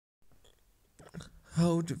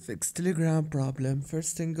How to fix Telegram problem.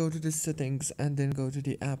 First thing, go to the settings and then go to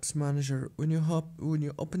the apps manager. When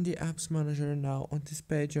you open the apps manager, now on this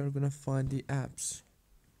page you're gonna find the apps.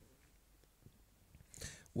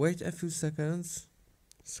 Wait a few seconds,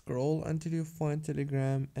 scroll until you find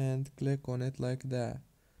Telegram and click on it like that.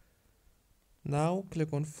 Now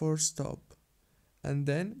click on force stop and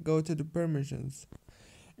then go to the permissions.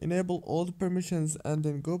 Enable all the permissions and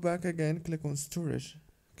then go back again, click on storage.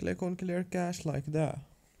 Click on clear cache like that.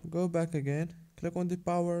 Go back again, click on the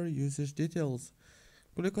power usage details.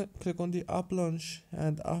 Click on the app launch,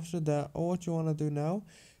 and after that what you want to do now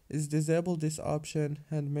is disable this option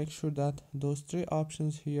and make sure that those three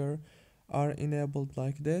options here are enabled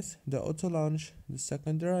like this: the auto launch, the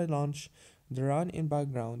secondary launch, the run in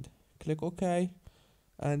background. Click OK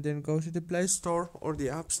and then go to the Play Store or the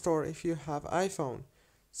App Store if you have iPhone.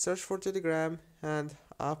 Search for Telegram and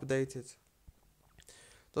update it.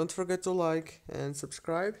 Don't forget to like and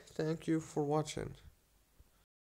subscribe. Thank you for watching.